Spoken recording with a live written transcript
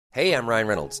Hey, I'm Ryan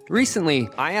Reynolds. Recently,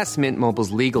 I asked Mint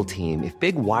Mobile's legal team if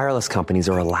big wireless companies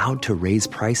are allowed to raise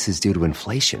prices due to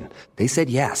inflation. They said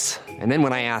yes. And then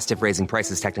when I asked if raising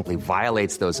prices technically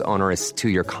violates those onerous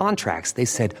two-year contracts, they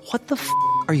said, "What the f***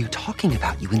 are you talking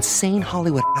about, you insane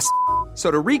Hollywood ass?" So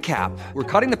to recap, we're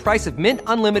cutting the price of Mint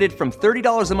Unlimited from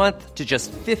 $30 a month to just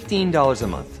 $15 a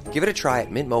month. Give it a try at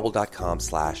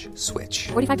mintmobile.com/switch.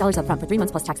 $45 up front for 3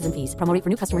 months plus taxes and fees. Promo rate for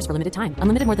new customers for limited time.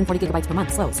 Unlimited more than 40 gigabytes per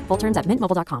month. Slows full terms at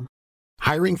mintmobile.com.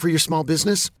 Hiring for your small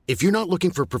business? If you're not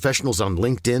looking for professionals on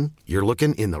LinkedIn, you're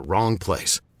looking in the wrong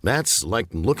place. That's like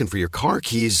looking for your car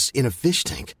keys in a fish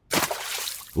tank.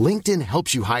 LinkedIn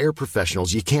helps you hire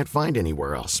professionals you can't find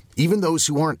anywhere else, even those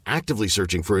who aren't actively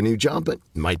searching for a new job but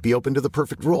might be open to the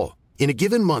perfect role. In a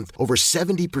given month, over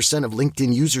 70% of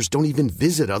LinkedIn users don't even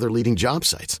visit other leading job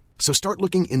sites. So start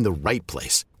looking in the right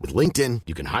place. With LinkedIn,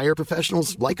 you can hire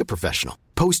professionals like a professional.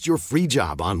 Post your free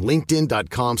job on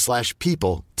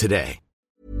linkedin.com/people today.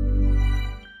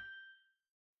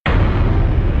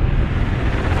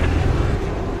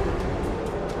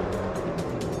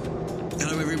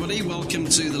 Welcome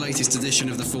to the latest edition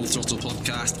of the Full Throttle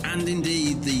podcast, and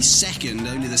indeed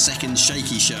only the second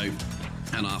Shaky show,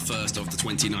 and our first of the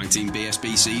 2019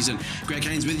 BSB season. Greg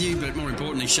Haynes with you, but more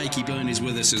importantly, Shaky Byrne is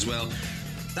with us as well.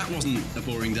 That wasn't a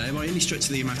boring day by any stretch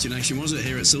of the imagination, was it,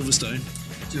 here at Silverstone?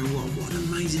 Do you know what an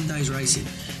amazing day's racing.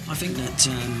 I think that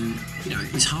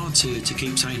it's hard to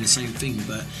keep saying the same thing,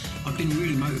 but I've been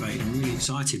really motivated and really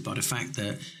excited by the fact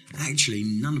that actually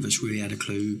none of us really had a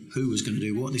clue who was going to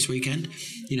do what this weekend.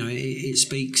 It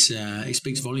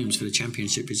speaks volumes for the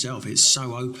championship itself. It's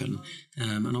so open,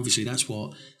 and obviously that's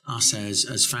what us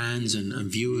as fans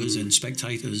and viewers and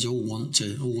spectators all want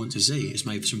to see. It's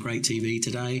made for some great TV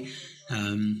today.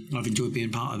 I've enjoyed being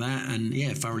part of that, and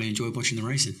thoroughly enjoyed watching the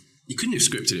racing. You couldn't have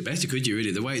scripted it better, could you,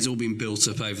 really? The way it's all been built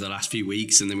up over the last few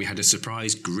weeks, and then we had a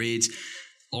surprise grid.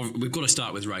 We've got to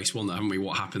start with race one, though, haven't we?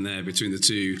 What happened there between the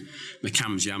two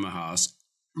McCams Yamahas?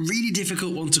 Really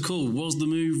difficult one to call. Was the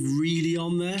move really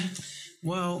on there?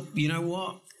 Well, you know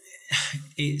what?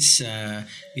 It's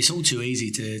all too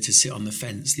easy to sit on the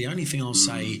fence. The only thing I'll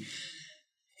say,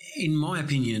 in my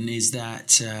opinion, is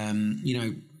that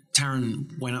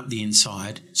Taron went up the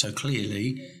inside, so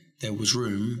clearly there was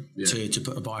room to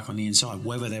put a bike on the inside.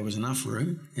 Whether there was enough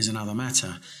room is another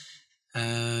matter.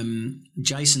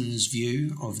 Jason's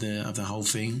view of the whole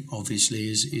thing obviously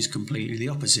is completely the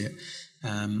opposite.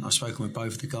 I've spoken with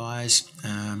both the guys.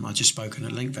 I've just spoken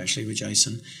at length actually with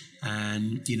Jason,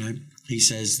 and he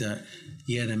says that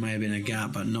there may have been a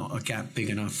gap, but not a gap big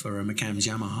enough for a McCams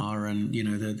Yamaha, and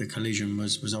the collision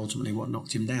was ultimately what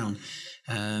knocked him down.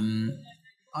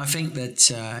 I think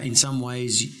that in some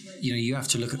ways, you have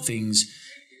to look at things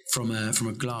from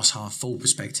a glass half full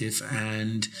perspective,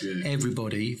 and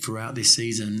everybody throughout this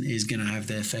season is going to have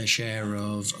their fair share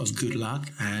of good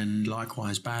luck and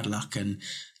likewise bad luck, and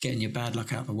getting your bad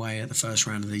luck out of the way at the first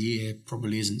round of the year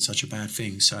probably isn't such a bad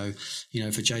thing. So,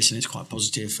 for Jason, it's quite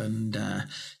positive, and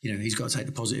he's got to take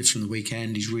the positives from the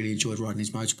weekend. He's really enjoyed riding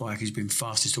his motorbike. He's been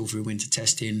fastest all through winter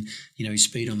testing. His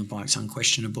speed on the bike's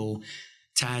unquestionable.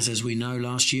 Taz, as we know,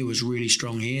 last year was really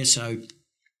strong here. So,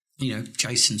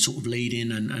 Jason sort of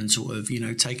leading and sort of,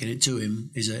 taking it to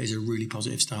him is a really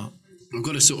positive start. I've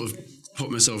got to sort of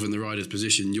put myself in the rider's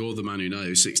position. You're the man who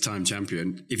knows, 6-time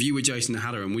champion. If you were Jason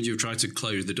O'Halloran, would you have tried to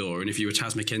close the door? And if you were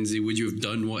Taz Mackenzie, would you have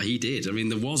done what he did? I mean,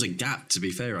 there was a gap, to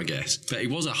be fair, I guess. But it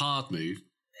was a hard move.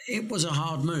 It was a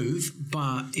hard move,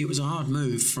 but it was a hard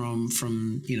move from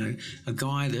a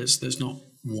guy that's not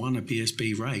won a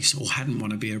BSB race or hadn't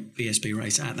won a BSB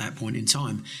race at that point in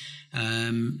time.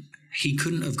 He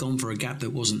couldn't have gone for a gap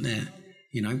that wasn't there.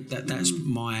 That's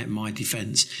my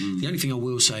defence. The only thing I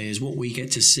will say is what we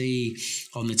get to see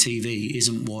on the TV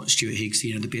isn't what Stuart Higgs,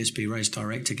 the BSB race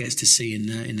director, gets to see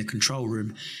in the control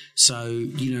room. So,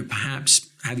 perhaps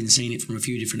having seen it from a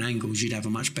few different angles, you'd have a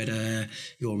much better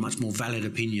or much more valid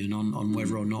opinion on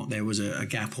whether or not there was a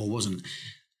gap or wasn't.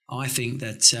 I think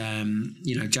that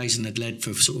Jason had led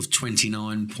for sort of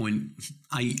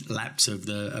 29.8 laps of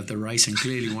the race and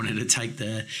clearly wanted to take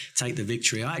the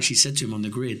victory. I actually said to him on the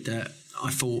grid that I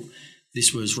thought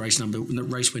this was race win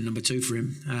number 2 for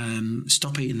him.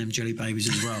 Stop eating them jelly babies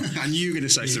as well. And you were going to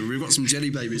say so. We've got some jelly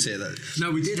babies here, though. No,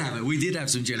 we did have it. We did have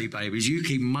some jelly babies. You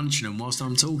keep munching them whilst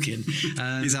I'm talking.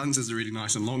 His answers are really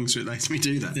nice and long, so it lets me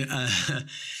do that.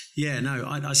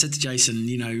 I said to Jason,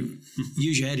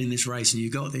 use your head in this race and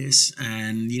you got this.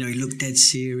 And, he looked dead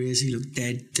serious. He looked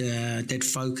dead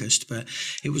focused. But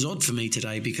it was odd for me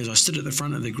today because I stood at the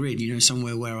front of the grid,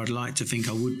 somewhere where I'd like to think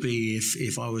I would be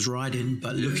if I was riding,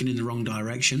 but looking in the wrong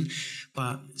direction,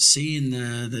 But seeing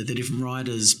the different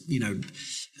riders,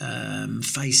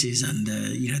 faces and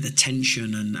the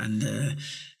tension and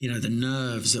the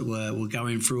nerves that were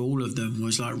going through all of them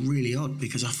was like really odd,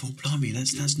 because I thought, blimey,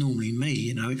 that's normally me.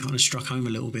 It kind of struck home a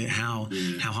little bit how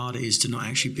hard it is to not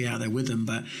actually be out there with them.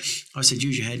 But I said,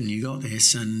 use your head and you got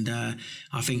this. And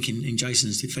I think in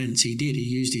Jason's defence, he did. He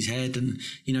used his head and,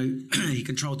 he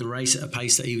controlled the race at a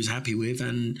pace that he was happy with.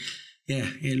 And yeah,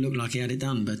 it looked like he had it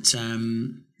done. But,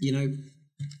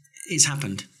 it's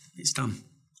happened. It's done.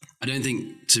 I don't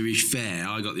think, to be fair,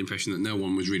 I got the impression that no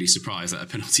one was really surprised that a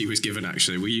penalty was given,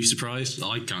 actually. Were you surprised?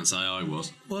 I can't say I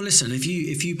was. Well, listen, if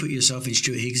you put yourself in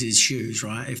Stuart Higgs's shoes,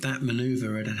 right, if that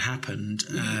manoeuvre had happened,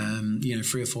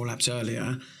 3 or 4 laps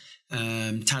earlier,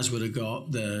 Taz would have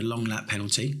got the long lap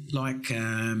penalty, like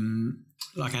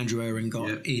Andrew Irwin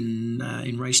got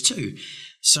in race 2.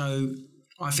 So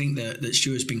I think that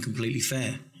Stuart's been completely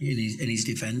fair in his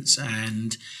defence,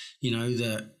 and,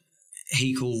 that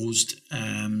he caused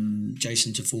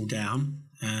Jason to fall down,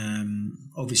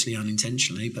 obviously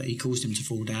unintentionally, but he caused him to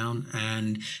fall down,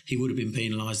 and he would have been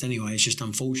penalised anyway. It's just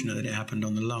unfortunate that it happened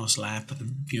on the last lap,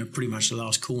 pretty much the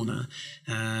last corner,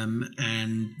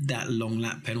 and that long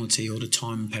lap penalty, or the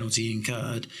time penalty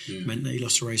incurred, meant that he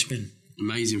lost the race win.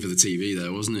 Amazing for the TV,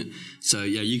 though, wasn't it? So,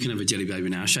 yeah, you can have a jelly baby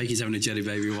now. Shakey's having a jelly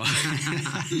baby while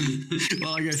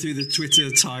I go through the Twitter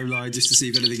timeline just to see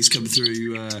if anything's come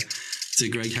through to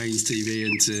Greg Haynes TV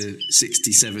and to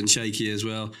 67 Shakey as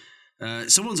well.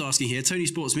 Someone's asking here, Tony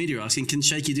Sports Media asking, can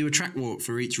Shakey do a track walk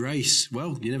for each race?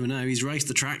 Well, you never know. He's raced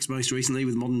the tracks most recently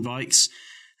with modern bikes.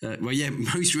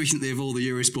 Most recently of all the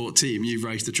Eurosport team, you've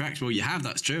raced the tracks. Well, you have,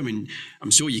 that's true. I mean, I'm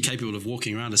sure you're capable of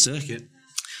walking around a circuit.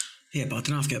 Yeah, but I don't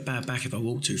know if I get bad back if I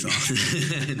walk too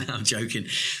far. No, I'm joking.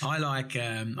 I like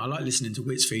listening to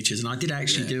Witt's features, and I did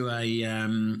actually do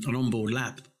an onboard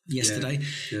lap yesterday,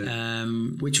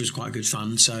 which was quite good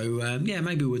fun. So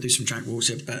maybe we'll do some track walks,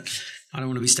 but I don't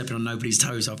want to be stepping on nobody's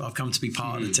toes. I've come to be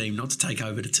part of the team, not to take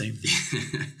over the team.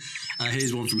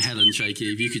 Here's one from Helen,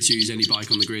 Shakey. If you could choose any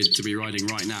bike on the grid to be riding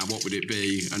right now, what would it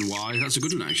be and why? That's a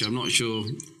good one, actually. I'm not sure.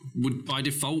 By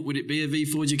default, would it be a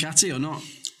V4 Ducati or not?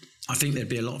 I think there'd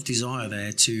be a lot of desire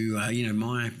there to,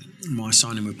 my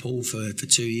signing with Paul for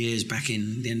 2 years back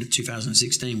in the end of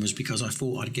 2016 was because I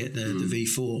thought I'd get the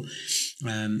V4.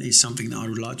 It's something that I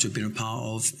would like to have been a part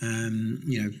of.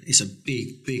 It's a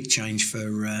big change for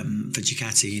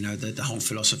Ducati. The whole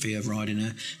philosophy of riding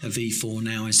a V4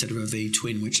 now instead of a V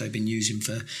twin, which they've been using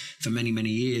for many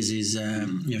years, is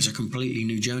it's a completely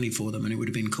new journey for them, and it would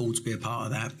have been cool to be a part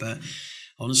of that. But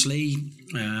honestly,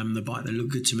 the bike that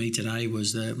looked good to me today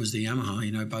was the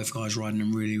Yamaha. Both guys riding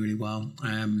them really well.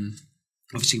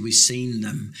 Obviously, we've seen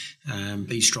them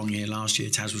be strong here last year.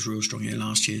 Taz was real strong here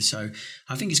last year. So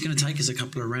I think it's going to take us a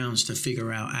couple of rounds to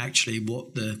figure out actually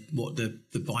what the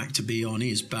bike to be on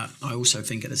is. But I also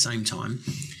think at the same time,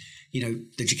 the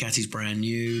Ducati's brand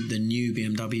new. The new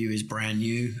BMW is brand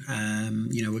new.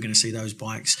 We're going to see those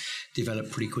bikes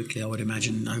develop pretty quickly, I would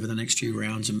imagine, over the next few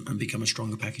rounds and become a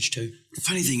stronger package too.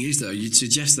 Funny thing is, though, you'd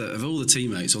suggest that of all the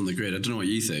teammates on the grid, I don't know what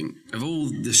you think, of all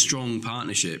the strong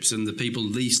partnerships and the people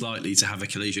least likely to have a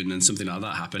collision and something like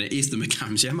that happen, it is the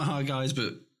McCams Yamaha guys,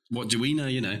 but what do we know?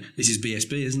 This is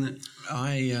BSB, isn't it?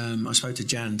 I spoke to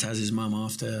Jan, Taz's mum,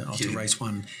 after race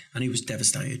 1, and he was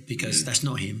devastated because that's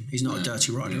not him. He's not a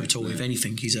dirty rider at all. If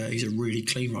anything, he's a really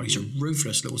clean rider. He's a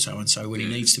ruthless little so-and-so when he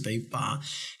needs to be, but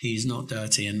he's not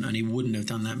dirty, and he wouldn't have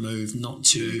done that move not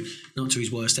to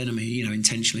his worst enemy,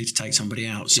 intentionally to take somebody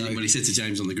out. So when he said to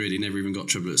James on the grid, he never even got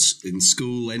trouble in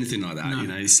school, anything like that.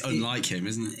 No, it's unlike him,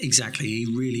 isn't it? Exactly.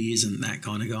 He really isn't that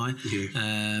kind of guy.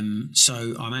 Yeah.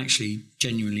 So I'm actually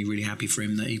genuinely really happy for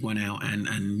him that he went out and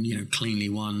cleanly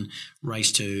won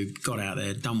race 2, got out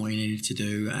there, done what he needed to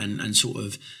do, and sort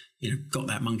of got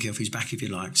that monkey off his back, if you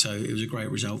like. So it was a great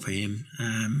result for him.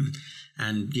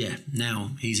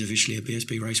 Now he's officially a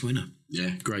BSB race winner.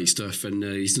 Yeah, great stuff. And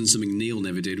he's done something Neil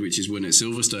never did, which is win at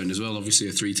Silverstone as well. Obviously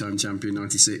a 3-time champion,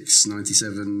 96,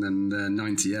 97 and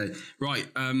 98. Right,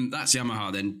 that's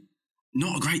Yamaha then.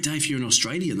 Not a great day for you in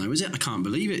Australia though, is it? I can't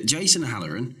believe it. Jason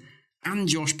O'Halloran and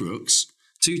Josh Brooks,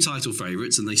 2 title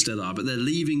favourites, and they still are, but they're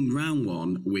leaving round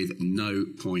 1 with no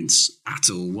points at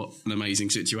all. What an amazing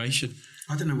situation.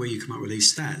 I don't know where you come up with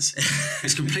these stats.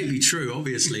 It's completely true,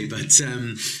 obviously, but it's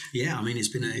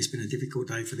been a difficult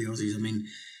day for the Aussies. I mean,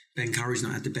 Ben Curry's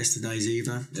not had the best of days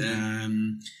either. Yeah.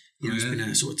 It's been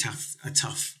a sort of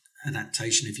tough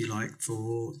adaptation, if you like,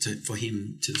 for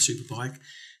him to the Superbike.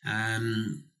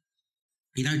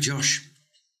 Josh,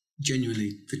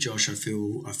 genuinely for Josh, I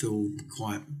feel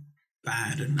quite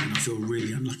bad, and I feel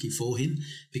really unlucky for him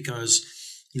because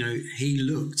he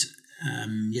looked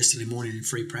yesterday morning in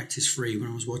free practice 3 when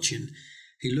I was watching.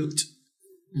 He looked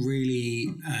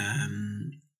really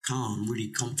calm,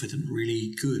 really confident,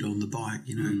 really good on the bike.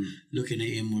 Looking at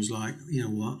him was like, you know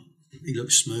what? He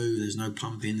looks smooth. There's no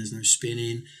pumping. There's no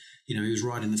spinning. He was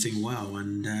riding the thing well,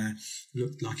 and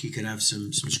looked like he could have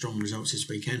some strong results this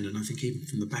weekend. And I think even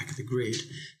from the back of the grid,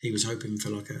 he was hoping for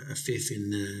like a 5th in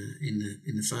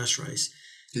the first race.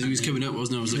 He was coming up,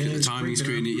 wasn't he? I was looking at the timing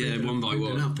screen. One by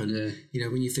one. Up, and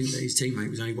when you think that his teammate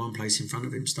was only one place in front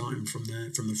of him, starting from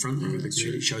the front row of the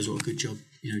grid, it shows what a good job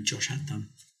Josh had done.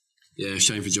 Yeah,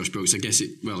 shame for Josh Brooks. I guess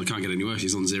it can't get any worse.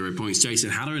 He's on 0 points. Jason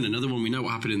Halloran, another one. We know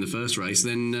what happened in the first race.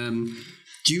 Then,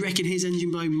 do you reckon his engine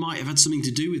blow might have had something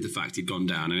to do with the fact he'd gone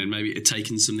down, and then maybe it had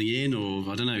taken something in, or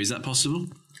I don't know? Is that possible?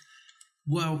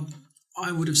 Well,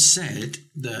 I would have said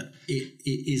that it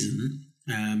isn't.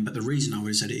 But the reason I would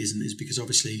have said it isn't is because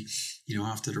obviously,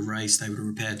 after the race, they would have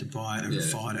repaired the bike, they would have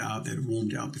fired it up, they would have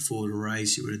warmed it up before the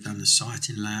race, it would have done the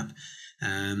sighting lap,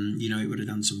 it would have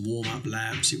done some warm-up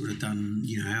laps, it would have done,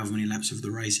 however many laps of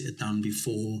the race it had done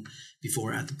before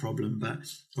it had the problem. But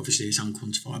obviously it's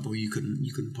unquantifiable. You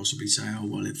couldn't possibly say, oh,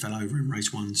 well, it fell over in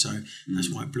race 1, so that's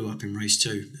why it blew up in race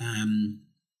 2.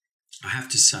 I have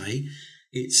to say,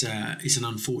 it's an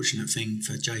unfortunate thing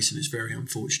for Jason. It's very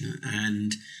unfortunate,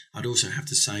 and I'd also have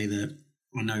to say that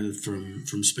I know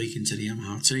from speaking to the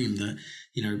Yamaha team that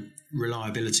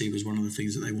reliability was one of the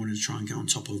things that they wanted to try and get on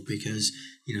top of, because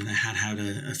they had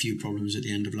a few problems at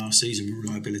the end of last season with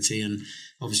reliability, and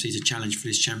obviously it's a challenge for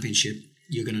this championship.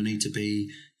 You're going to need to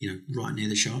be right near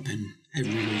the sharp end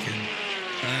every weekend.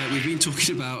 We've been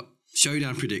talking about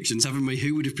showdown predictions, haven't we?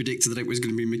 Who would have predicted that it was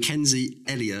going to be Mackenzie,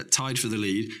 Elliott tied for the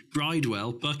lead,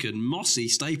 Bridewell, Buchan, Mossey,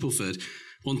 Stapleford,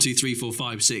 1, 2, 3, 4,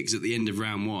 5, 6 at the end of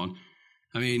round 1.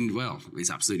 I mean, well, it's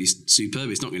absolutely superb.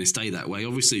 It's not going to stay that way.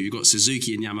 Obviously, we've got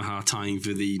Suzuki and Yamaha tying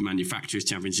for the Manufacturers'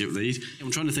 Championship lead. I'm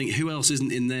trying to think who else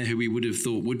isn't in there who we would have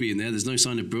thought would be in there. There's no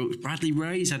sign of Brooks. Bradley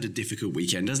Ray's had a difficult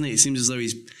weekend, hasn't he? It seems as though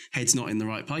his head's not in the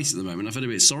right place at the moment. I feel a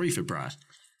bit sorry for Brad.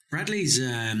 Bradley's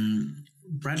a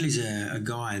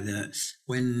guy that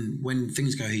when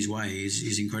things go his way,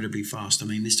 he's incredibly fast. I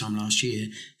mean, this time last year,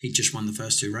 he just won the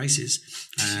first 2 races.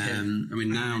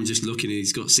 Now I'm just looking,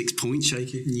 he's got 6 points,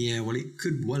 Shaky. Yeah, well, it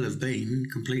could well have been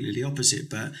completely the opposite,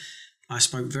 but I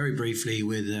spoke very briefly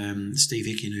with Steve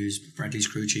Hickin, who's Bradley's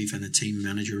crew chief and the team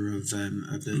manager of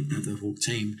the Hawk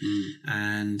team,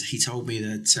 and he told me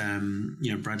that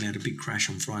Bradley had a big crash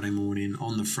on Friday morning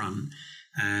on the front.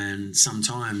 And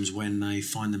sometimes when they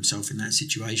find themselves in that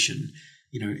situation,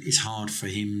 it's hard for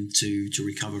him to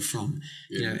recover from.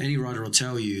 Yeah. Any rider will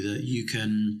tell you that you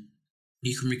can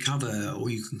recover or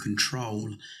you can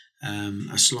control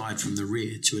a slide from the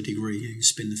rear to a degree. You can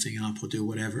spin the thing up or do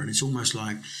whatever, and it's almost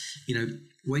like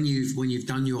when you've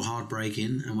done your hard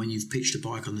braking and when you've pitched a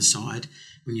bike on the side,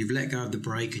 when you've let go of the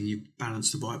brake and you've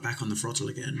balanced the bike back on the throttle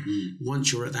again,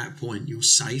 once you're at that point, you're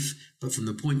safe. But from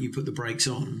the point you put the brakes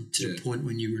on to the point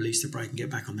when you release the brake and get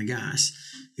back on the gas,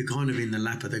 you're kind of in the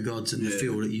lap of the gods and the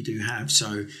feel that you do have.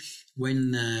 So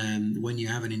when you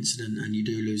have an incident and you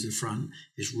do lose the front,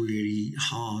 it's really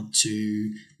hard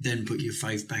to then put your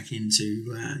faith back into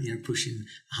pushing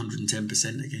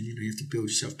 110% again. You have to build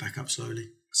yourself back up slowly.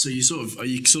 So you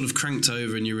sort of cranked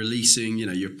over and you're releasing,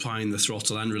 you're applying the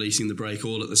throttle and releasing the brake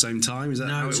all at the same time? Is that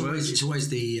how it works? It's always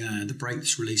the brake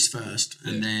that's released first,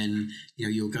 and then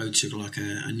you'll go to like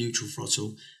a neutral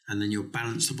throttle, and then you'll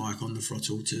balance the bike on the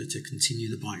throttle to continue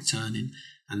the bike turning,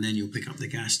 and then you'll pick up the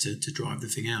gas to drive the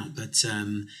thing out. But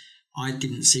I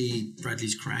didn't see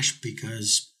Bradley's crash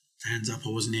because, hands up, I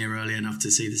wasn't here early enough to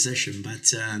see the session.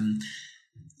 But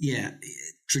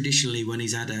traditionally, when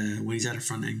he's had a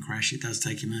front end crash, it does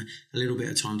take him a little bit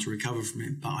of time to recover from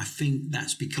it. But I think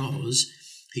that's because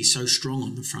he's so strong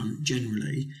on the front.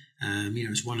 Generally,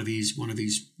 it's one of his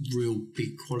real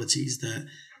big qualities that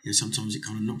sometimes it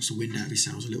kind of knocks the wind out of his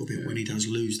sails a little bit when he does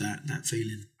lose that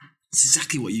feeling. It's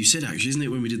exactly what you said, actually, isn't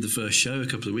it? When we did the first show a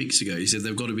couple of weeks ago, you said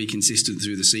they've got to be consistent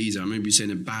through the season. I remember you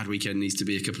saying a bad weekend needs to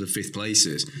be a couple of 5th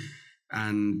places,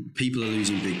 and people are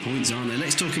losing big points, aren't they?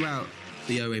 Let's talk about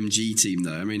the OMG team,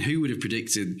 though. I mean, who would have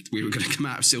predicted we were going to come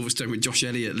out of Silverstone with Josh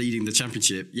Elliott leading the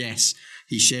championship? Yes,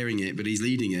 he's sharing it, but he's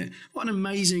leading it. What an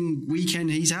amazing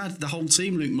weekend he's had. The whole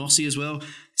team, Luke Mossey as well.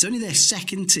 It's only their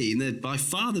second team. They're by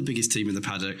far the biggest team in the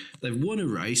paddock. They've won a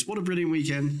race. What a brilliant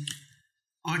weekend.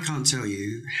 I can't tell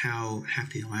you how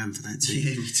happy I am for that team.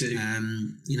 Yeah, me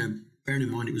too. Bearing in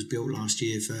mind it was built last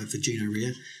year for Gino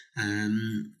Rea.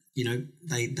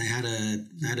 They had a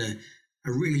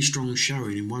really strong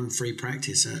showing in one free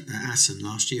practice at Assen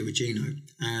last year with Gino.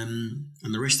 And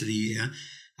the rest of the year,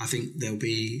 I think they'll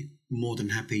be more than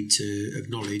happy to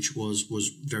acknowledge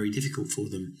was very difficult for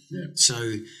them. Yeah.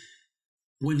 So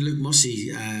when Luke Mossey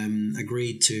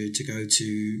agreed to go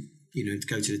to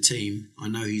the team, I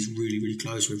know he's really, really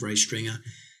close with Ray Stringer,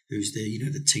 who's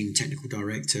the team technical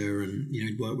director, and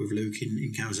he'd worked with Luke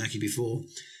in Kawasaki before.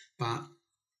 But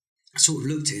I sort of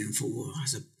looked at it and thought, well,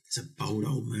 it's a bold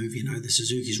old move. The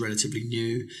Suzuki's relatively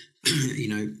new.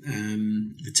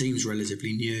 The team's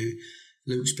relatively new.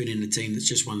 Luke's been in the team that's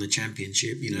just won the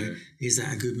championship. Is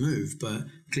that a good move? But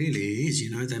clearly it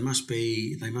is. They must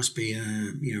be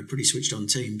a pretty switched on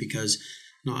team, because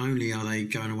not only are they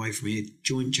going away from here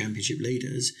joint championship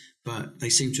leaders, but they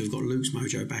seem to have got Luke's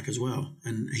mojo back as well,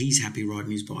 and he's happy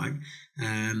riding his bike.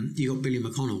 You got Billy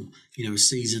McConnell, a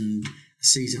season.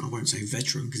 I won't say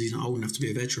veteran because he's not old enough to be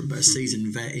a veteran, but a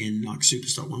seasoned vet in like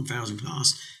Superstock 1000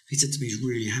 class. He said to me he's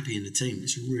really happy in the team.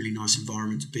 It's a really nice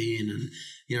environment to be in, and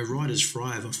riders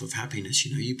thrive off of happiness.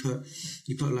 You put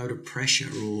a load of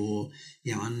pressure or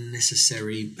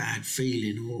unnecessary bad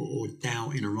feeling or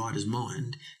doubt in a rider's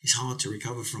mind, it's hard to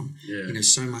recover from.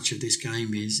 So much of this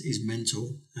game is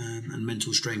mental and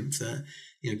mental strength that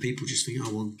people just think,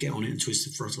 oh, well, get on it and twist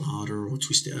the throttle harder or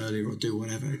twist it earlier or do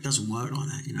whatever. It doesn't work like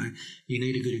that. You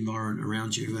need a good environment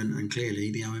around you, and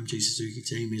clearly the OMG Suzuki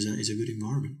team is a good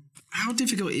environment. How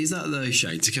difficult is that though,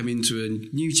 Shane, to come into a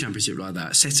new championship like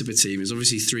that? Set up a team. There's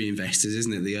obviously 3 investors,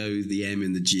 isn't it? The O, the M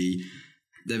and the G.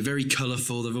 They're very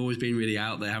colourful. They've always been really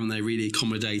out there, haven't they? Really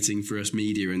accommodating for us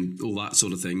media and all that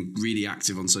sort of thing. Really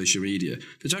active on social media.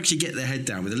 But to actually get their head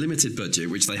down with a limited budget,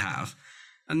 which they have,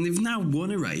 and they've now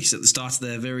won a race at the start of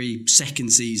their very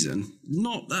second season.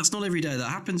 That's not every day that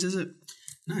happens, is it?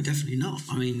 No, definitely not.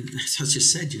 I mean, as I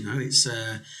just said, it's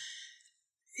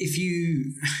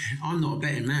I'm not a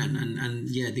betting man, and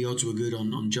yeah, the odds were good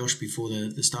on Josh before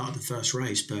the start of the first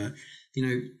race, but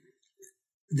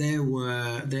there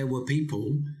were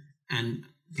people, and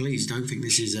please don't think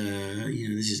this is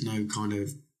this is no kind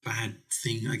of bad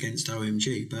thing against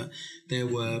OMG, but there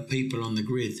were people on the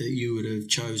grid that you would have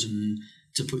chosen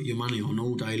to put your money on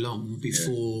all day long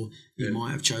before you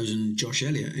might have chosen Josh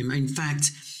Elliott. In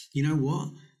fact, you know what?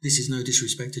 This is no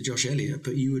disrespect to Josh Elliott,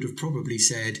 but you would have probably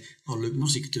said, oh, Luke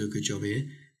Mossey could do a good job here.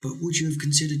 But would you have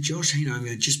considered Josh?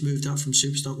 Just moved up from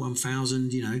Superstock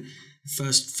 1000,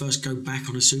 first go back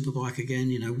on a superbike again.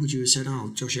 Would you have said,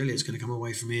 oh, Josh Elliott's going to come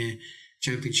away from here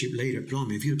championship leader?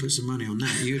 Blimey, if you'd have put some money on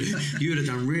that, you would have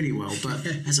done really well. But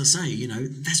as I say,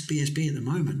 that's BSB at the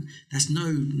moment. That's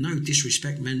no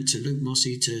disrespect meant to Luke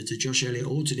Mossey, to Josh Elliott,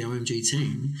 or to the OMG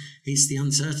team. It's the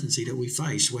uncertainty that we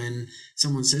face when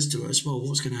someone says to us, well,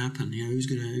 what's going to happen? Who's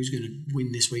going to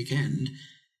win this weekend?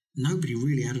 Nobody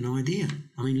really had an idea.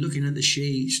 I mean, looking at the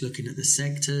sheets, looking at the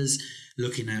sectors,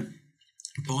 looking at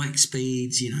bike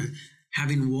speeds,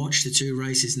 having watched the 2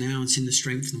 races now and seen the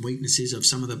strengths and weaknesses of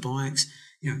some of the bikes,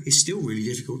 it's still really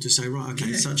difficult to say, right,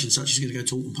 okay, such and such is going to go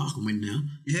to Alton Park and win now.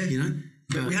 Yeah.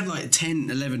 But we had like 10,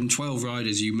 11, 12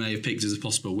 riders you may have picked as a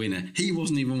possible winner. He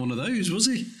wasn't even one of those, was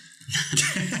he?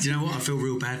 Do you know what? I feel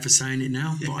real bad for saying it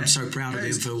now, but I'm so proud of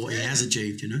him for what he has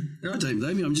achieved, No, I don't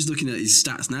blame you. I'm just looking at his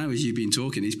stats now as you've been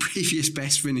talking. His previous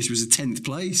best finish was a 10th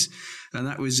place, and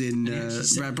that was in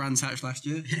Brands Hatch last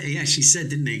year. He actually said,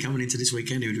 didn't he, coming into this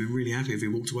weekend, he would have been really happy if he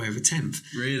walked away with a 10th.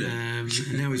 Really? And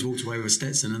now he's walked away with a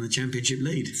Stetson and the championship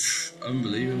lead.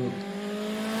 Unbelievable.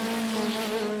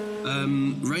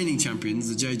 Reigning champions,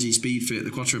 the JG Speedfit,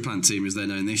 the Quattroplant team as they're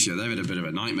known this year, they've had a bit of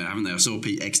a nightmare, haven't they? I saw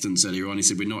Pete Exton earlier on, he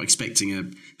said we're not expecting a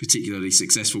particularly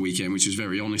successful weekend, which was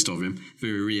very honest of him,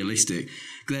 very realistic.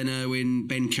 Glenn Irwin,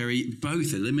 Ben Curry,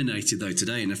 both eliminated though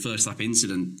today in a first lap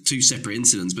incident, 2 separate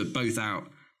incidents, but both out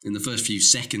in the first few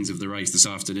seconds of the race this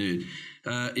afternoon.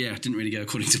 Didn't really go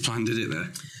according to plan, did it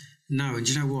there? No, and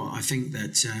do you know what? I think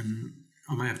that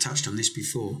I may have touched on this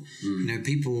before.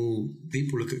 People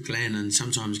look at Glenn, and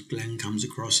sometimes Glenn comes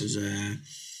across as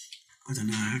I don't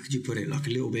know, how could you put it, like a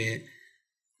little bit,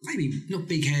 maybe not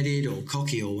big-headed or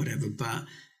cocky or whatever, but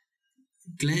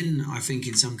Glenn, I think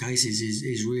in some cases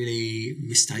is really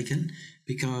mistaken,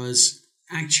 because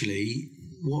actually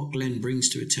what Glenn brings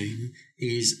to a team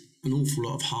is an awful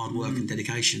lot of hard work and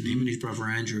dedication. Him and his brother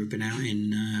Andrew have been out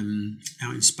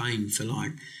in Spain for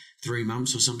like 3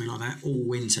 months or something like that, all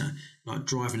winter, like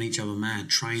driving each other mad,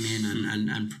 training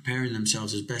and preparing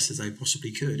themselves as best as they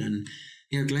possibly could. And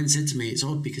Glenn said to me, it's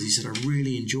odd because he said, I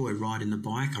really enjoy riding the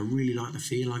bike. I really like the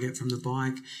feel I get from the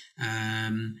bike.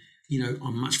 I'm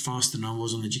much faster than I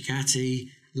was on the Ducati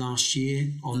last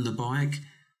year on the bike,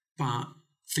 but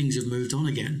things have moved on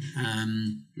again.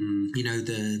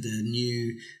 The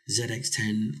new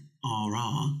ZX10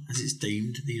 RR, as it's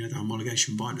deemed, the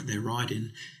homologation bike that they're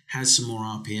riding, has some more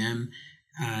RPM.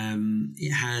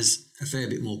 It has a fair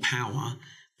bit more power,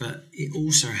 but it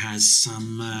also has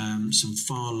some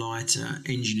far lighter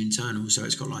engine internals. So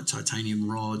it's got like titanium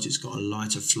rods, it's got a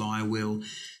lighter flywheel.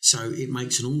 So it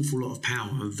makes an awful lot of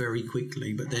power very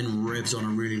quickly, but then revs on a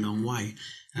really long way.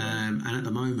 And at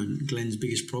the moment, Glenn's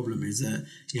biggest problem is that,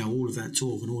 all of that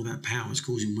torque and all of that power is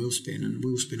causing wheel spin, and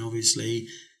wheel spin obviously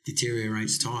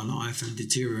deteriorates tyre life, and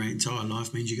deteriorating tyre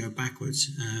life means you go backwards.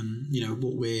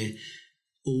 What we're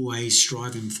always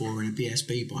striving for in a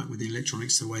BSB bike with the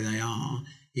electronics the way they are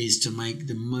is to make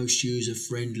the most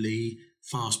user-friendly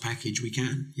fast package we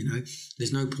can.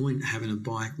 There's no point having a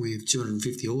bike with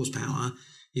 250 horsepower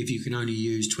if you can only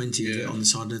use 20 of it on the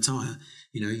side of the tyre.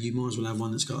 You might as well have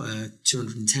one that's got a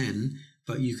 210,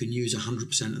 but you can use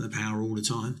 100% of the power all the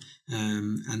time.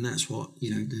 And that's what,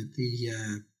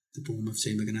 the Bournemouth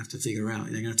team are going to have to figure out.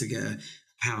 They're going to have to get a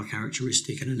power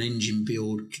characteristic and an engine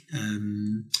build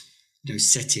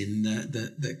setting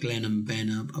that Glenn and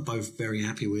Ben are both very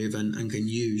happy with and can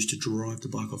use to drive the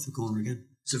bike off the corner again.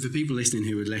 So for people listening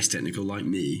who are less technical like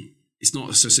me, it's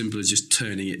not so simple as just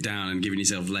turning it down and giving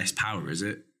yourself less power, is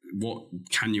it? What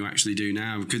can you actually do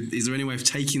now? Is there any way of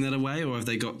taking that away, or have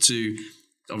they got to,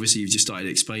 obviously you've just started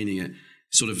explaining it,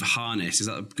 sort of harness, is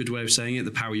that a good way of saying it,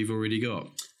 the power you've already got?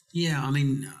 Yeah, I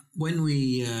mean, when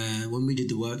we did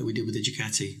the work that we did with the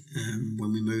Ducati,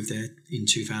 when we moved there in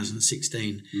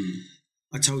 2016,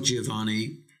 I told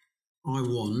Giovanni, I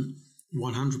want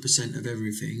 100% of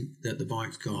everything that the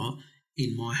bike's got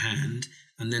in my hand,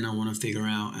 and then I want to figure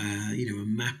out, a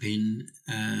mapping.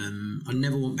 I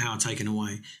never want power taken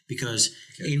away, because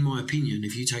in my opinion,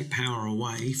 if you take power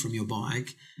away from your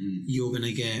bike, you're going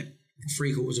to get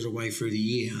 3/4 of the way through the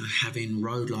year having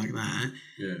road like that.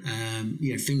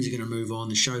 Things are going to move on,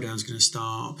 the showdown's going to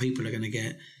start, people are going to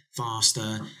get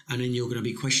faster, and then you're going to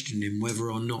be questioning whether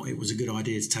or not it was a good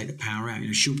idea to take the power out.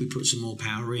 Should we put some more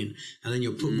power in? And then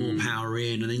you'll put more power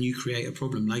in, and then you create a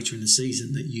problem later in the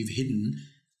season that you've hidden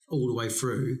all the way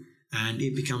through, and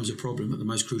it becomes a problem at the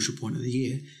most crucial point of the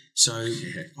year. So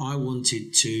I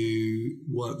wanted to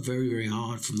work very, very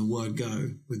hard from the word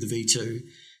go with the V2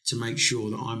 to make sure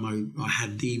that I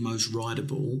had the most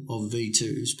rideable of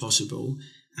V2s possible,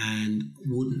 and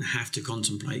wouldn't have to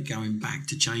contemplate going back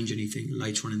to change anything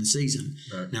later on in the season.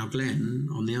 Right. Now, Glenn,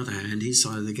 on the other hand, his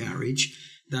side of the garage,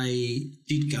 they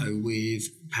did go with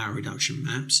power reduction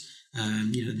maps.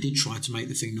 Did try to make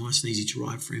the thing nice and easy to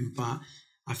ride for him, but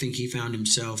I think he found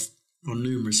himself on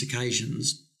numerous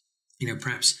occasions,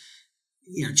 perhaps,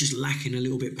 just lacking a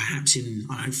little bit, perhaps in,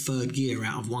 third gear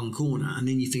out of one corner. And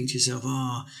then you think to yourself,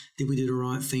 did we do the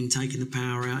right thing taking the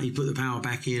power out? You put the power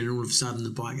back in, and all of a sudden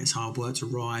the bike gets hard work to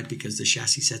ride because the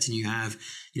chassis setting you have,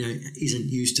 isn't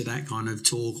used to that kind of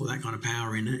torque or that kind of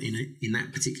power in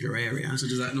that particular area. So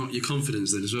does that knock your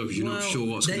confidence then as well, because you're not sure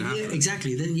what's going to happen? Yeah,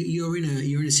 exactly. Then you're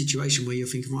in a situation where you're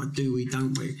thinking, right, do we,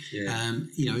 don't we? Yeah.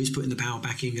 He's putting the power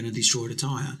back in, going to destroy the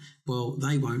tyre. Well,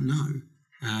 they won't know.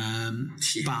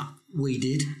 But we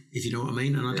did, if you know what I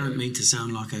mean. And I don't mean to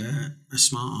sound like a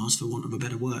smart ass, for want of a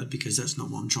better word, because that's not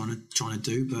what I'm trying to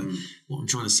do. But what I'm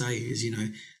trying to say is,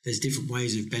 there's different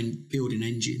ways of building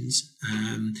engines.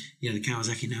 The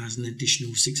Kawasaki now has an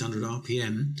additional 600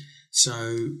 RPM.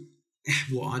 So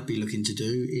what I'd be looking to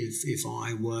do if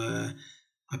I were,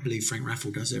 I believe Frank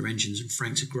Raffle does their engines, and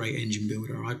Frank's a great engine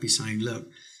builder. I'd be saying, look,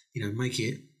 make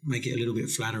it a little bit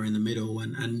flatter in the middle,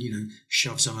 and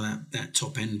shove some of that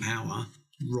top end power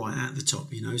right at the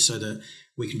top, so that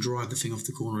we can drive the thing off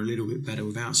the corner a little bit better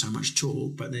without so much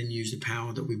torque, but then use the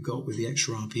power that we've got with the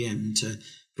extra RPM to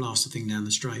blast the thing down the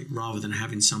straight, rather than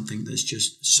having something that's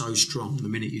just so strong the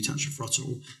minute you touch the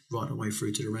throttle right the way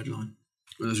through to the red line.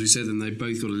 Well, as we said, then they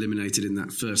both got eliminated in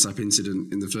that first lap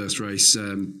incident in the first race.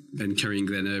 Ben Curry and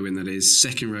Glenn Irwin, that is.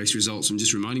 Second race results, I'm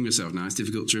just reminding myself now, it's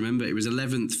difficult to remember. It was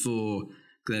 11th for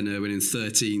Glenn Irwin and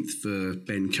 13th for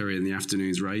Ben Curry in the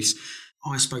afternoon's race.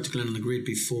 I spoke to Glenn on the grid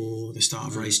before the start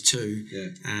of race 2,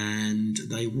 and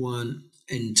they weren't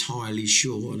entirely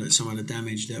sure that some of the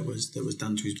damage that was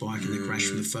done to his bike in the crash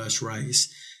from the first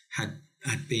race had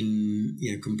been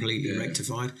completely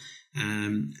rectified.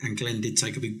 And Glenn did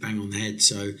take a big bang on the head,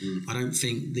 so I don't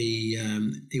think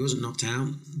he wasn't knocked out,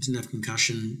 didn't have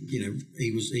concussion.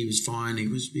 He was fine. He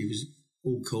was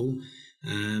all cool,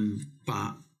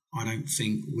 but I don't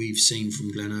think we've seen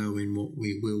from Glenn Irwin what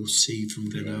we will see from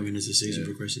Glenn Irwin as the season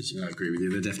progresses. I agree with you.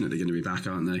 They're definitely going to be back,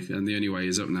 aren't they? And the only way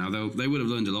is up now. They would have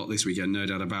learned a lot this weekend, no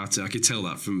doubt about it. I could tell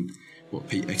that from what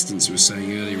Pete Extens was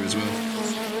saying earlier as well.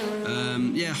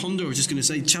 Honda, I was just going to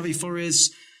say, Xavi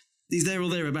Forés, he's there or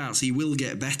thereabouts. He will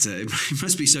get better. It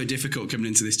must be so difficult coming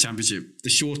into this championship. The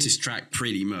shortest track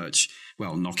pretty much,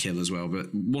 well, Knock Hill as well, but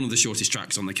one of the shortest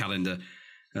tracks on the calendar.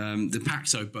 The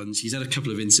Paxo bunch, he's had a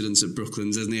couple of incidents at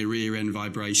Brooklands, hasn't he? A rear end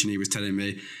vibration, he was telling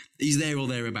me. He's there or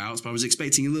thereabouts, but I was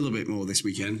expecting a little bit more this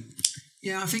weekend.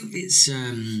 Yeah, I think it's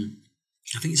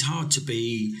hard to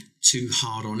be too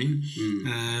hard on him.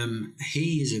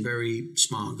 He is a very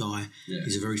smart guy. Yeah.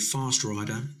 He's a very fast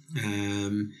rider.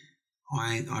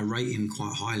 I rate him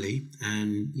quite highly,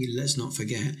 and let's not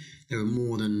forget there were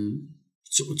more than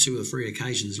sort of 2 or 3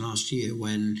 occasions last year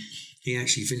when he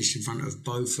actually finished in front of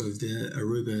both of the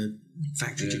Aruba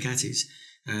factory Ducatis.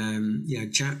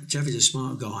 Chav is a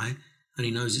smart guy, and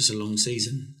he knows it's a long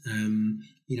season.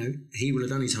 He will have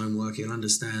done his homework. He'll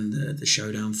understand the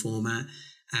showdown format,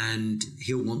 and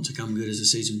he'll want to come good as the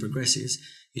season progresses.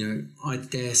 I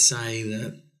dare say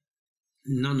that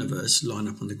none of us line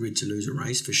up on the grid to lose a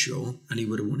race for sure, and he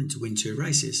would have wanted to win 2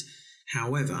 races.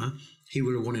 However, he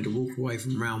would have wanted to walk away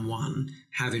from round 1,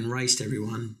 having raced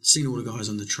everyone, seen all the guys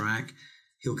on the track.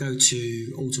 He'll go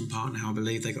to Alton Park now, I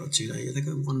believe. They got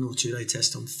a 1 or 2 day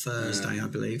test on Thursday, I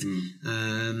believe.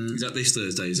 Is that this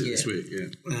Thursday? Is it this week?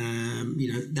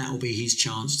 Yeah. That'll be his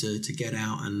chance to get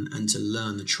out and to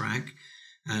learn the track,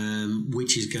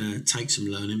 which is going to take some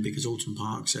learning because Alton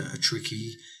Park's a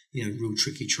tricky, real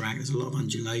tricky track. There's a lot of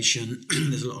undulation.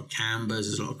 There's a lot of cambers.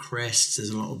 There's a lot of crests.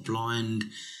 There's a lot of blind.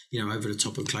 Over the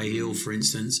top of Clay Hill, for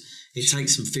instance, it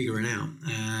takes some figuring out.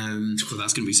 Well,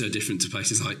 that's going to be so different to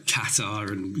places like Qatar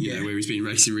and where he's been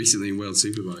racing recently in World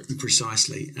Superbike.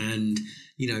 Precisely, and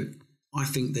I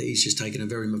think that he's just taken a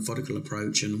very methodical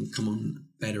approach and will come on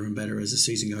better and better as the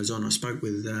season goes on. I spoke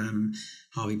with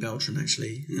Harvey Beltran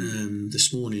actually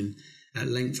this morning at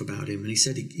length about him, and he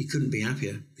said he couldn't be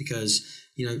happier because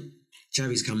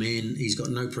Xavi's come in, he's got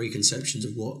no preconceptions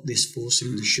of what this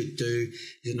 4-cylinder should do.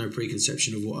 He's got no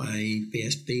preconception of what a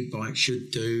BSB bike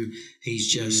should do. He's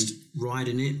just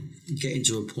riding it, getting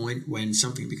to a point when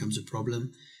something becomes a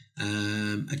problem,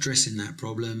 addressing that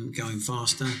problem, going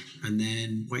faster, and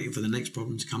then waiting for the next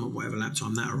problem to come up, whatever lap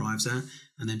time that arrives at,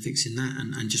 and then fixing that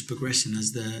and just progressing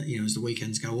as the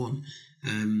weekends go on.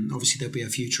 Obviously, there'll be a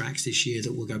few tracks this year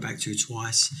that we'll go back to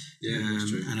twice. Yeah, that's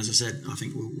true. And as I said, I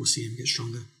think we'll see him get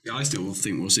stronger. Yeah, I still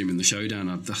think we'll see him in the showdown.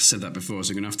 I've said that before,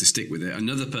 so I'm going to have to stick with it.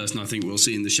 Another person I think we'll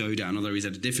see in the showdown, although he's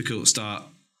had a difficult start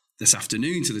this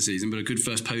afternoon to the season, but a good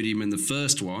first podium in the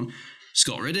first one,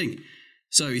 Scott Redding.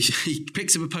 So he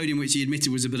picks up a podium which he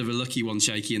admitted was a bit of a lucky one,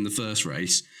 shaky in the first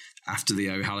race after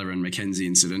the O'Halloran Mackenzie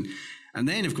incident. And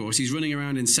then, of course, he's running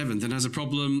around in 7th and has a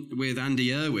problem with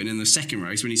Andy Irwin in the second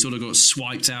race when he sort of got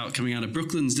swiped out coming out of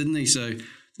Brooklands, didn't he? So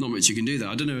not much you can do there.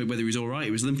 I don't know whether he was all right.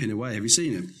 He was limping away. Have you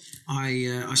seen him?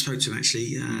 I spoke to him,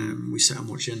 actually. We sat and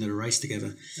watched the end of the race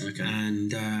together. Okay.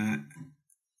 And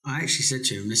I actually said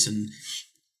to him, listen,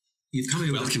 you've come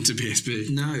here Welcome to BSB.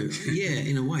 No, yeah,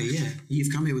 in a way, yeah.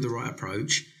 You've come here with the right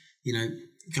approach.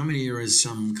 Coming here as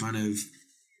some kind of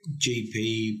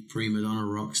GP prima donna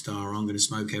rock star, I'm going to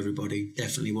smoke everybody,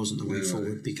 definitely wasn't the way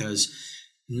forward, because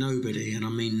nobody, and I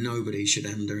mean nobody, should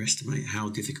underestimate how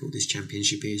difficult this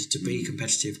championship is. To be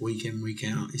competitive week in, week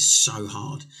out is so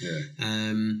hard.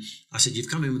 I said,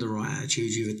 you've come in with the right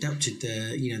attitude, you've adapted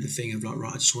the thing of like,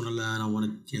 right, I just want to learn, I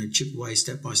want to chip away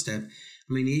step by step.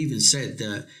 I mean, he even said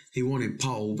that he wanted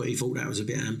pole, but he thought that was a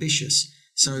bit ambitious.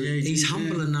 So he's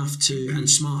humble enough and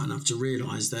smart enough to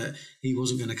realise that he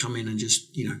wasn't going to come in and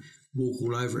just, walk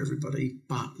all over everybody.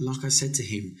 But like I said to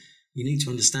him, you need to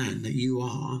understand that you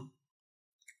are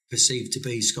perceived to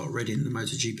be Scott Redding, the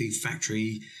MotoGP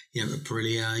factory,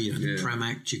 Aprilia, the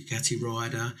Pramac Ducati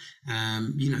rider.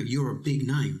 You're a big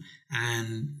name.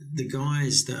 And the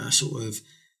guys that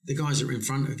are in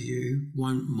front of you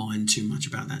won't mind too much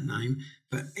about that name.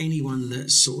 But anyone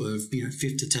that's sort of,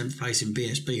 5th to 10th place in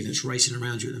BSB that's racing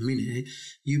around you at the minute,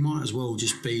 you might as well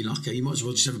just be you might as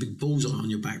well just have a big bullseye on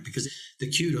your back, because the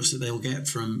kudos that they'll get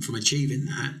from achieving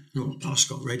that, past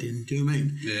Scott Redding, do you know what I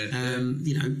mean?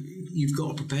 Yeah. You've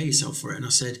got to prepare yourself for it. And I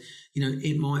said,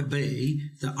 it might be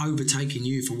that overtaking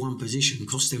you for one position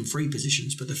cost them 3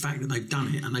 positions, but the fact that they've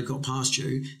done it and they've got past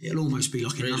you, it'll almost be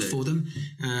enough for them.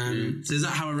 So is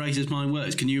that how a racer's mind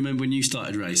works? Can you remember when you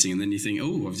started racing and then you think,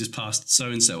 oh, I've just passed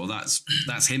so-and-so, or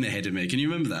that's him ahead of me? Can you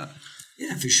remember that?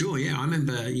 Yeah, for sure. Yeah, I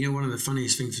remember, one of the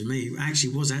funniest things for me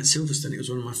actually was at Silverstone. It was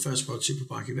one of my first World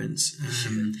Superbike events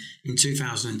in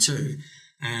 2002.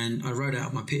 And I rode out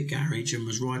of my pit garage and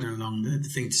was riding along the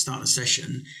thing to start the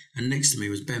session. And next to me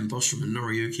was Ben Bostrom and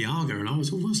Noriyuki Haga. And I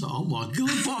was almost like, oh my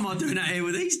God, what am I doing out here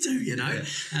with these two,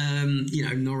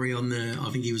 Nori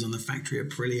I think he was on the factory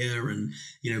Aprilia, and,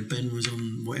 Ben was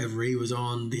on whatever he was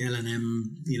on, the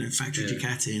L&M, factory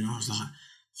Ducati. And I was like,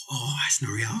 oh, that's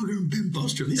Nori Haga and Ben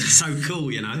Bostrom. This is so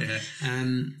cool,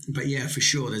 But yeah, for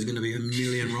sure, there's going to be a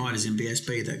million riders in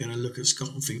BSB that are going to look at Scott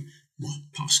and think,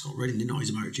 past Scott Redding, didn't know he's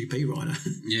a MotoGP rider.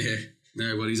 Yeah.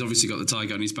 No, well, he's obviously got the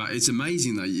tiger on his back. It's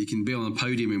amazing, though, you can be on a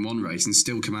podium in one race and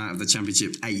still come out of the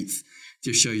championship 8th.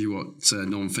 Just shows you what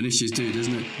non-finishers do,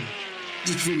 doesn't it?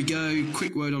 Just before we go,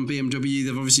 quick word on BMW.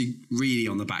 They're obviously really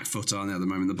on the back foot, aren't they, at the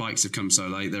moment? The bikes have come so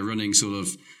late. They're running sort of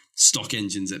stock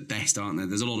engines at best, aren't they?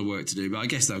 There's a lot of work to do, but I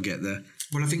guess they'll get there.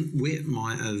 Well, I think Whit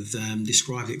might have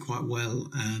described it quite well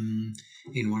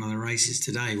in one of the races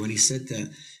today when he said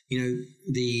that,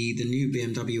 the new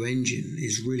BMW engine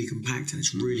is really compact and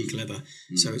it's really clever.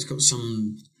 So it's got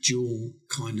some dual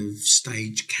kind of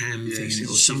stage cam thing in it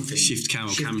or something. Shift cam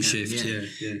or cam shift,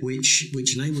 yeah.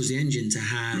 Which enables the engine to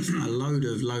have a load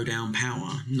of low down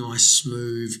power, nice,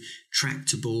 smooth,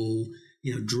 tractable,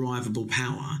 drivable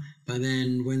power. But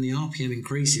then when the RPM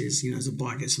increases, as the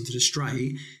bike gets onto the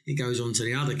straight, it goes onto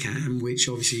the other cam, which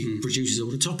obviously produces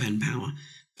all the top end power.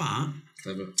 But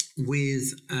clever.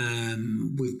 With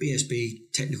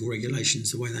BSB technical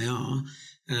regulations the way they are,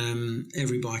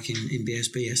 every bike in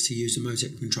BSB has to use the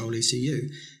Motec Control ECU,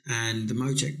 and the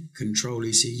Motec Control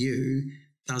ECU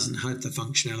doesn't have the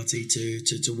functionality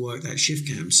to work that shift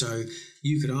cam. So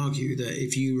you could argue that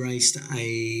if you raced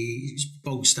a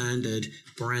bog standard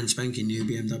brand spanking new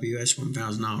BMW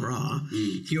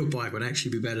S1000RR, your bike would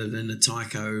actually be better than the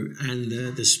Tyco and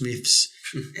the Smiths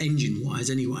engine wise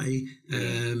anyway,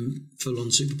 full on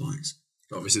superbikes.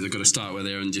 Obviously they've got to start where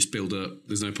they are and just build up.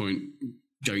 There's no point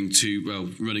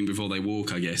running before they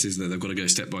walk, I guess, is that they've got to go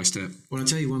step by step. Well, I'll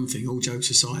tell you one thing, all jokes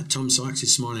aside, Tom Sykes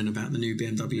is smiling about the new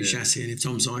BMW chassis, and if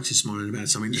Tom Sykes is smiling about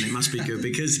something, then it must be good,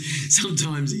 because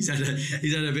sometimes he's had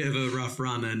a bit of a rough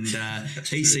run, and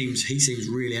he seems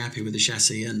really happy with the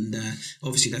chassis, and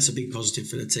obviously that's a big positive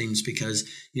for the teams, because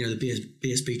the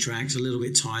BSB track's a little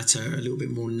bit tighter, a little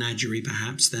bit more nadgery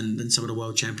perhaps than some of the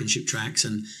World Championship tracks,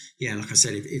 and yeah, like I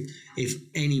said, if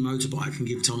any motorbike can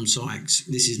give Tom Sykes,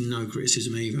 this is no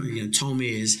criticism either. Tom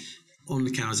is on the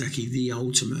Kawasaki the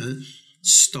ultimate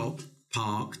stop,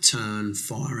 park, turn,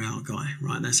 fire out guy,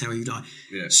 right? That's how he Tom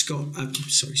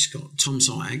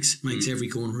Sykes makes every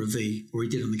corner a V, or he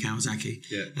did on the Kawasaki.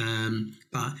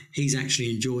 But he's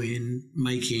actually enjoying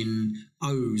making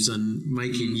O's and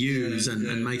making U's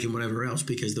and making whatever else,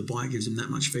 because the bike gives him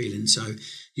that much feeling. So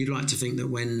you'd like to think that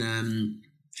when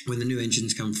the new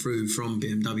engines come through from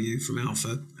BMW, from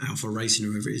Alpha Racing,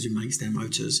 whoever it is who makes their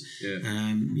motors,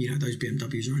 those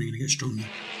BMWs are only going to get stronger.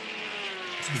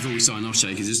 Before we sign off,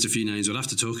 Shakers, just a few names. We'll have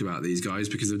to talk about these guys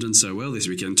because they've done so well this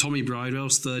weekend. Tommy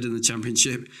Bridewell's third in the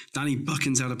championship. Danny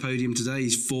Buchan's had a podium today.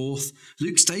 He's fourth.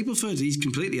 Luke Stableford, he's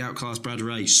completely outclassed Brad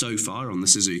Ray so far on the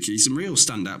Suzuki. Some real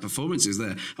standout performances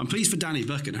there. I'm pleased for Danny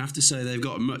Buchan. I have to say they've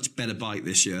got a much better bike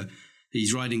this year.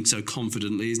 He's riding so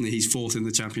confidently, isn't he? He's fourth in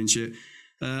the championship.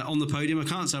 On the podium, I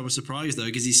can't say I was surprised though,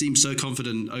 because he seemed so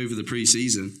confident over the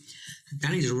pre-season.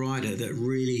 Danny's a rider that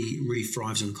really, really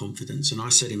thrives on confidence, and I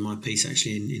said in my piece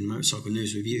actually in Motorcycle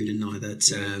News Review, didn't I,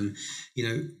 that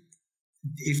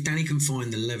if Danny can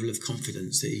find the level of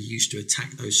confidence that he used to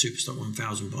attack those Superstock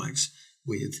 1000 bikes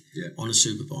with on a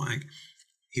superbike,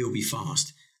 he'll be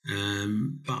fast.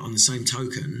 But on the same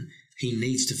token, he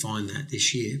needs to find that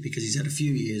this year, because he's had a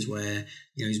few years where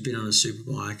he's been on a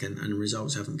superbike and the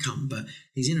results haven't come, but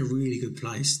he's in a really good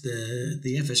place.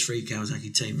 The FS3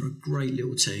 Kawasaki team are a great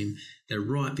little team. They're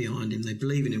right behind him. They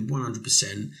believe in him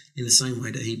 100% in the same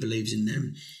way that he believes in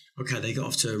them. Okay, they got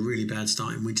off to a really bad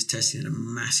start in winter testing and a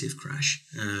massive crash.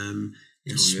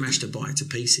 Smashed a bike to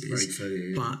pieces,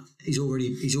 but he's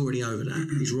already over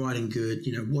that. He's riding good.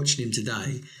 Watching him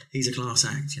today, he's a class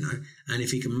act. And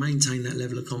if he can maintain that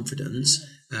level of confidence,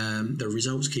 the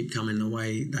results keep coming the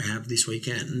way they have this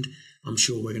weekend. I'm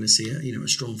sure we're going to see a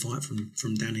strong fight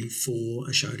from Danny for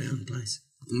a showdown place.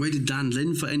 And where did Dan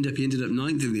Linfoot end up? He ended up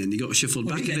 9th in the end. He got shuffled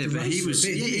back a bit, but he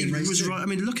was right. I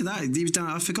mean, look at that. He was down.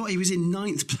 I forgot he was in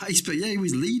 9th place, but he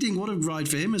was leading. What a ride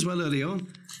for him as well early on.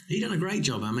 He done a great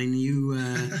job. I mean,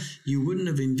 you wouldn't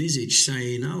have envisaged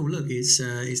saying, "Oh, look, it's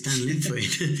Dan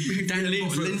Linfoot, Dan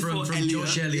Linfoot from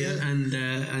Josh Elliott and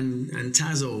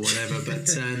Taz or whatever." But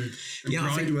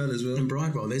Bridewell as well. And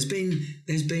Bridewell. There's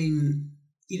been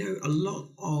a lot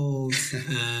of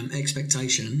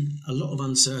expectation, a lot of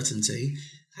uncertainty,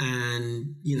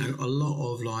 and a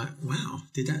lot of like, wow,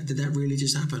 did that really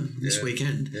just happen this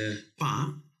weekend? Yeah.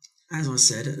 But as I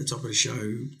said at the top of the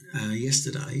show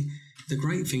yesterday, the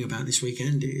great thing about this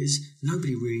weekend is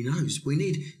nobody really knows. We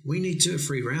need 2 or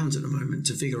 3 rounds at the moment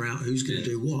to figure out who's going to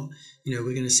do what.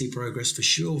 We're going to see progress for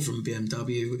sure from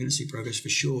BMW. We're going to see progress for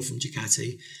sure from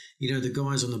Ducati. The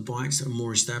guys on the bikes that are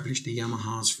more established, the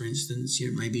Yamahas, for instance,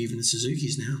 maybe even the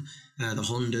Suzukis now, the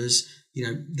Hondas,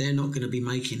 they're not going to be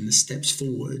making the steps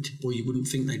forward, or you wouldn't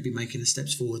think they'd be making the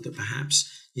steps forward that perhaps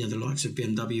the likes of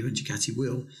BMW and Ducati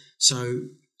will. So,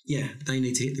 yeah, they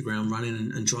need to hit the ground running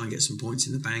and try and get some points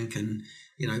in the bank and,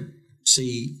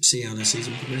 see how their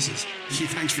season progresses.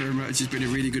 Thanks very much. It's been a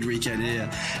really good weekend here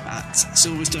at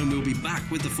Silverstone. We'll be back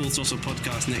with the Full Throttle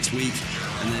podcast next week,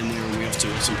 and then we're off to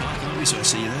Watson Park, aren't we? So I'll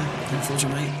see you there. Look forward to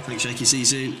it, mate. Thanks, Shaky. See you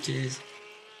soon. Cheers.